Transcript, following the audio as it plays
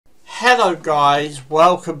Hello guys,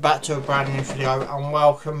 welcome back to a brand new video and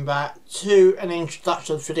welcome back to an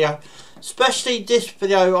introduction video. Especially this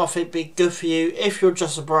video I think be good for you if you're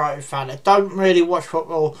just a Brighton fan. I don't really watch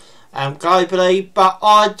football globally, but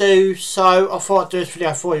I do, so I thought I'd do this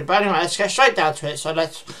video for you. But anyway, let's get straight down to it. So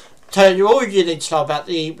let's tell you all you need to know about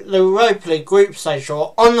the Europa League group stage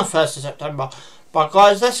draw on the 1st of September. But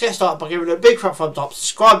guys, let's get started by giving it a big fat thumbs up,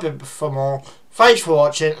 subscribing for more. Thanks for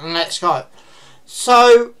watching and let's go.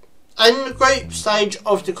 So in the group stage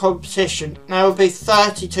of the competition, there will be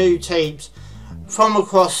 32 teams from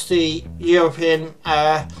across the European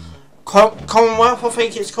Commonwealth, I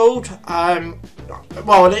think it's called.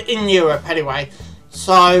 Well, in Europe anyway.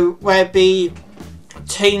 So there'll be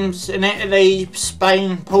teams in Italy,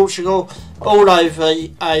 Spain, Portugal, all over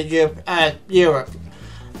Europe,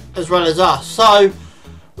 as well as us. So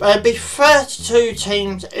there'll be 32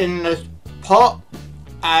 teams in the pot.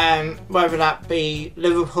 Whether that be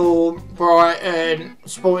Liverpool, Brighton,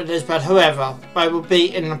 Sporting Lisbon, whoever, they will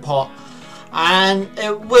be in the pot. And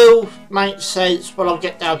it will make sense when I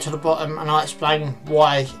get down to the bottom and I explain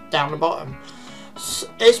why down the bottom.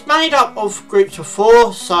 It's made up of groups of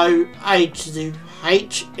 4, so A to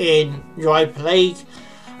H in Europa League.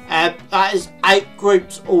 That is 8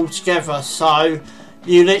 groups altogether, so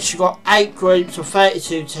you literally got 8 groups of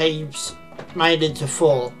 32 teams made into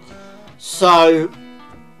 4. So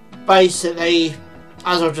basically,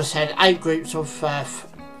 as I've just said, 8 groups of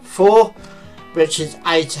 4, which is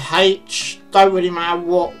A to H. Don't really matter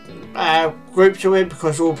what groups you're in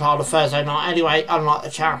because you're all part of Thursday night anyway, unlike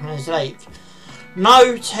the Champions League.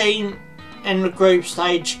 No team in the group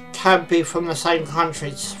stage can be from the same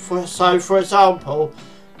countries. So, for example,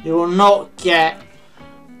 you will not get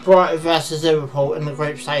Brighton versus Liverpool in the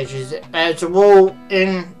group stages. There's a rule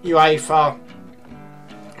in UEFA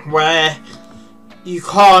where you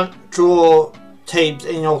can't draw teams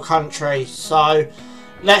in your country. So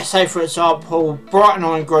let's say, for example, Brighton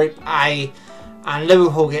are in Group A and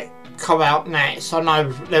Liverpool come out next. I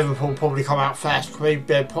know Liverpool probably come out first because we've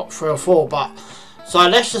been pot 3 or 4, but so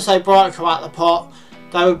let's just say Brighton come out the pot.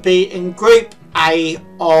 They would be in Group A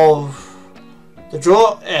of the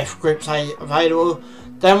draw if Group A available.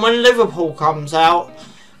 Then when Liverpool comes out,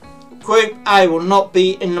 Group A will not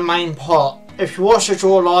be in the main pot. If you watch the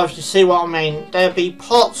draw live, you see what I mean. There'll be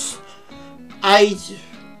pots,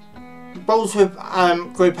 balls with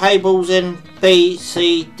Group A balls in, B,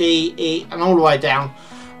 C, D, E, and all the way down.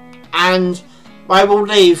 And they will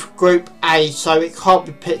leave Group A, so it can't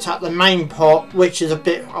be picked up the main pot, which is a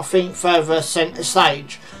bit, I think, further centre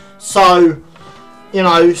stage. So, you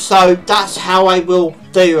know, so that's how I will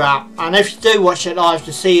do that. And if you do watch it live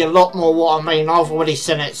to see a lot more what I mean, I've already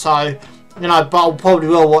seen it, so you know, but I probably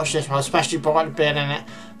will watch this one, especially Brighton being in it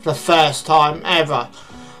for the first time ever.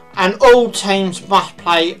 And all teams must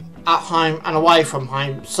play at home and away from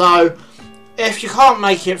home. So if you can't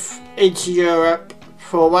make it into Europe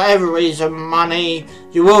for whatever reason, money,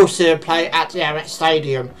 you will still play at the Emirates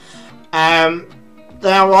Stadium. Now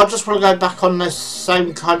I just want to go back on the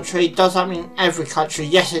same country. Does that mean every country?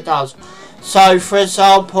 Yes, it does. So for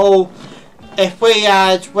example, if we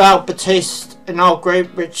had Real Betis in our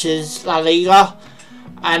group, which is La Liga,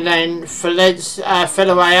 and then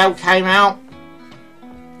Villarreal came out,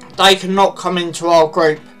 they cannot come into our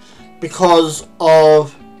group because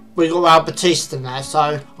of we got Real Betis in there.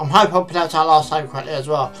 So I'm hoping I pronounced that last name correctly as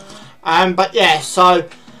well. But yeah, so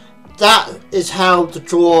that is how the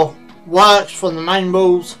draw works from the main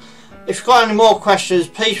rules. If you've got any more questions,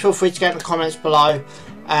 please feel free to get in the comments below.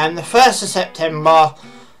 And the 1st of September,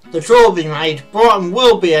 the draw will be made. Brighton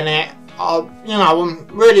will be in it. You know, I'm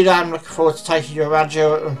really damn looking forward to taking you around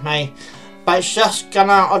Europe with me. But it's just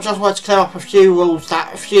I just want to clear up a few rules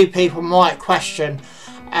that a few people might question.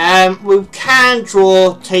 We can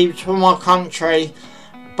draw teams from our country,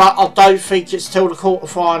 but I don't think it's till the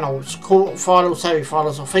quarterfinals,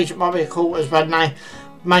 semi-finals. I think it might be a quarters when they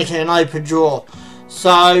make it an open draw.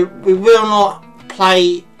 So we will not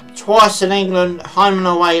play twice in England, home and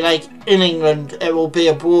away leg in England. It will be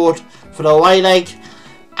abroad for the away leg.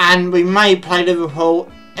 And we may play Liverpool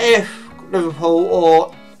if Liverpool,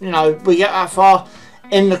 or you know, we get that far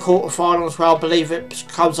in the quarterfinals where I believe it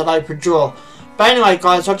becomes an open draw. But anyway,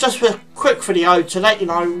 guys, I'll just do a quick video to let you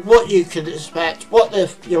know what you can expect, what the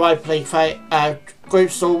Europa League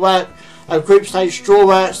group stage draw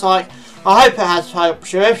works like. I hope it has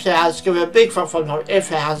helped you. If it has, give it a big thumbs up.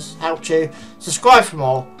 If it has helped you, subscribe for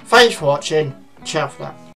more. Thanks for watching. Ciao for now.